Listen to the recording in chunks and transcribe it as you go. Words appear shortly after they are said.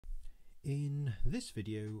In this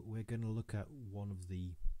video, we're going to look at one of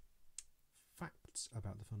the facts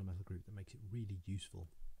about the fundamental group that makes it really useful,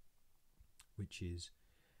 which is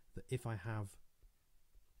that if I have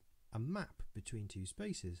a map between two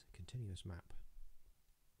spaces, a continuous map,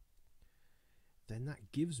 then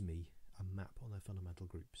that gives me a map on their fundamental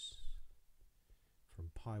groups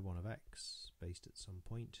from pi1 of x based at some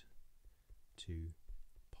point to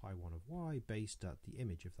pi1 of y based at the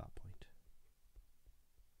image of that point.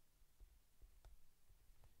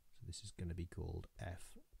 So this is going to be called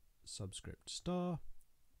f subscript star,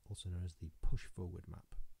 also known as the push forward map.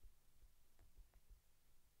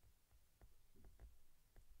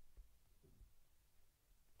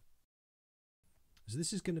 So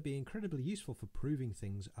this is going to be incredibly useful for proving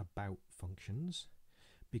things about functions,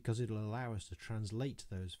 because it'll allow us to translate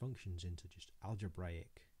those functions into just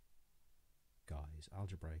algebraic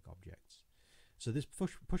objects. So this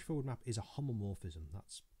push forward map is a homomorphism.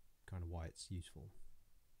 That's kind of why it's useful.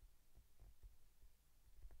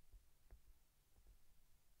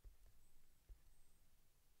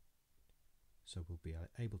 So we'll be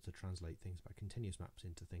able to translate things about continuous maps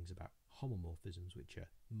into things about homomorphisms, which are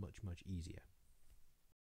much, much easier.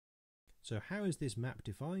 So how is this map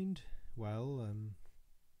defined? Well,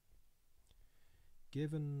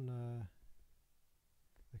 given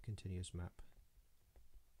a continuous map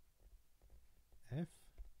f,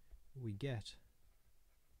 we get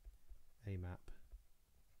a map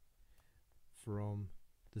from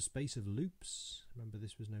the space of loops. Remember,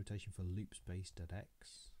 this was notation for loops based at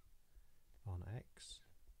x on x,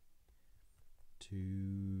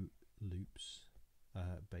 to loops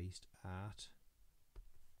based at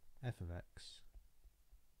f of x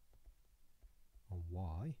on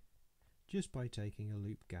y, just by taking a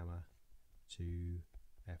loop gamma to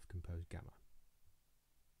f compose gamma.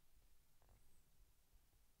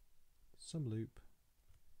 Some loop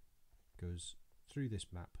goes through this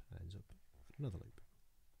map and ends up at another loop.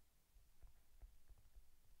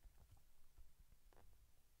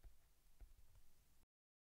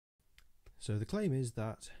 So the claim is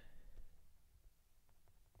that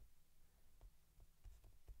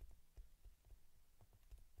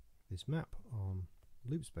this map on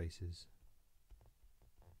loop spaces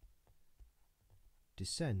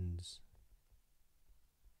descends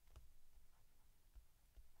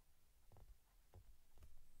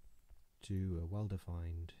to a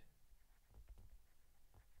well-defined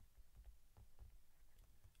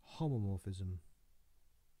homomorphism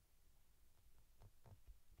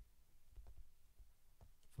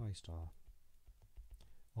phi star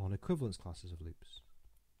on equivalence classes of loops.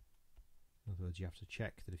 In other words, you have to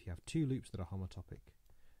check that if you have two loops that are homotopic,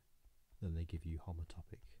 then they give you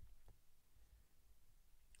homotopic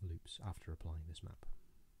loops after applying this map.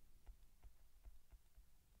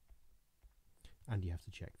 And you have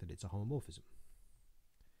to check that it's a homomorphism.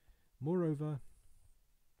 Moreover,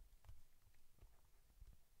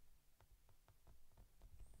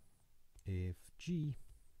 if G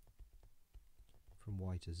from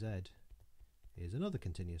Y to Z is another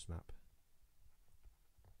continuous map,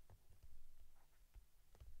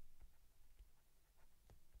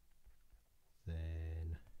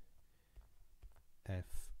 then F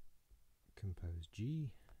compose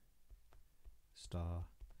G star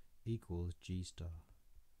equals G star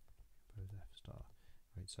compose F star.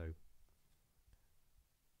 Right, so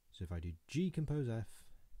if I do G compose F,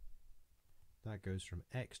 that goes from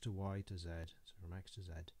X to Y to Z, so from X to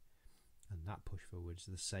Z, and that push forward is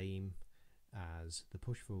the same as the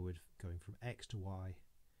push forward going from X to Y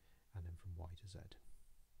and then from Y to Z.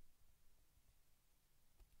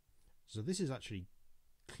 So this is actually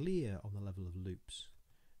clear on the level of loops.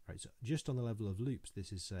 Right, so just on the level of loops,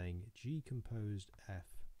 this is saying G composed F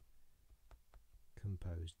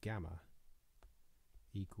composed gamma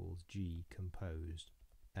equals G composed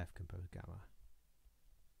F composed gamma.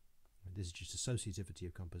 And this is just associativity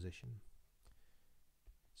of composition.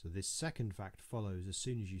 So this second fact follows as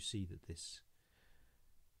soon as you see that this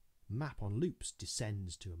map on loops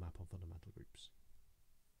descends to a map on fundamental groups.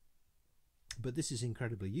 But this is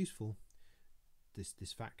incredibly useful,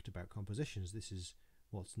 this fact about compositions. This is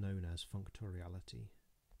what's known as functoriality.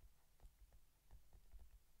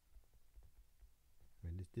 I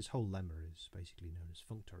mean, this whole lemma is basically known as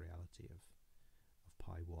functoriality of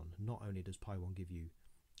pi1. Not only does pi1 give you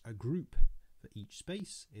a group for each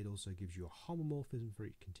space, it also gives you a homomorphism for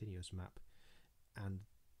each continuous map, and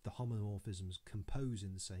the homomorphisms compose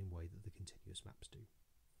in the same way that the continuous maps do.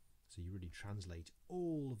 So you really translate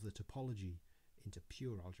all of the topology into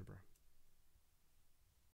pure algebra.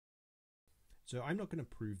 So I'm not going to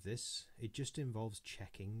prove this, it just involves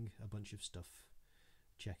checking a bunch of stuff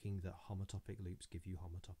checking that homotopic loops give you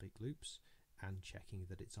homotopic loops, and checking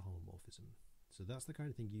that it's a homomorphism. So that's the kind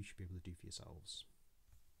of thing you should be able to do for yourselves.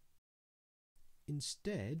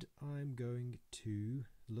 Instead, I'm going to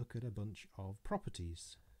look at a bunch of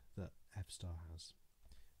properties that f star has.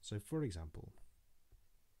 So for example,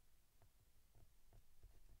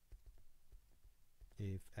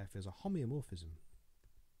 if f is a homeomorphism,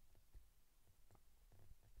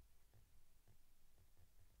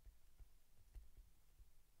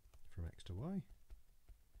 from x to y,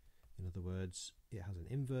 in other words, it has an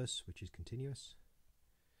inverse which is continuous,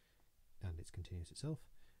 and it's continuous itself,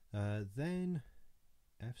 then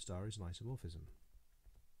f star is an isomorphism.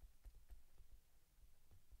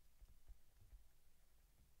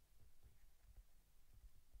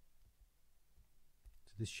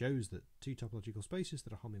 So this shows that two topological spaces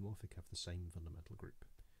that are homomorphic have the same fundamental group.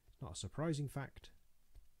 It's not a surprising fact,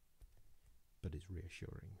 but it's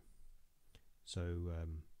reassuring. So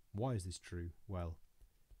why is this true? Well,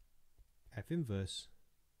 f inverse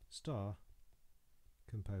star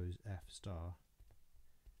compose f star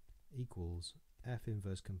equals f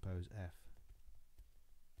inverse compose f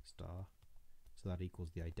star, so that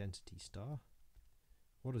equals the identity star.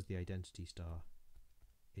 What is the identity star?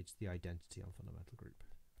 It's the identity on fundamental group.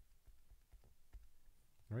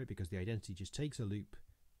 Alright, because the identity just takes a loop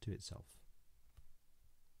to itself.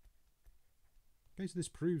 Okay, so this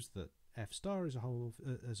proves that f star is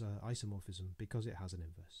an isomorphism because it has an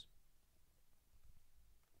inverse.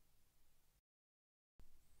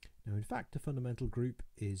 Now, in fact, a fundamental group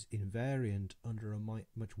is invariant under a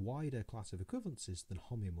much wider class of equivalences than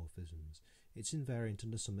homeomorphisms. It's invariant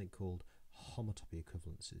under something called homotopy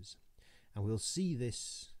equivalences. And we'll see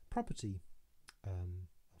this property of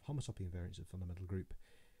homotopy invariance of fundamental group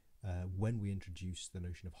when we introduce the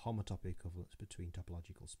notion of homotopy equivalence between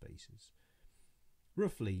topological spaces.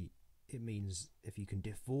 Roughly, it means if you can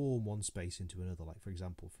deform one space into another, like for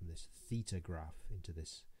example from this theta graph into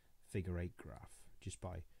this figure 8 graph, just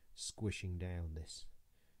by squishing down this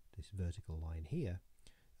vertical line here,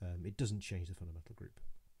 it doesn't change the fundamental group.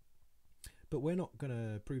 But we're not going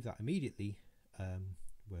to prove that immediately.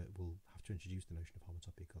 We'll have to introduce the notion of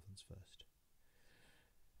homotopy equivalence first.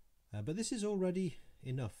 But this is already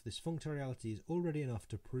enough. This functoriality is already enough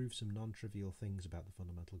to prove some non-trivial things about the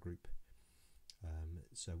fundamental group.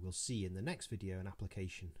 So we'll see in the next video an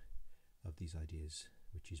application of these ideas,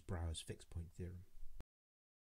 which is Brouwer's fixed point theorem.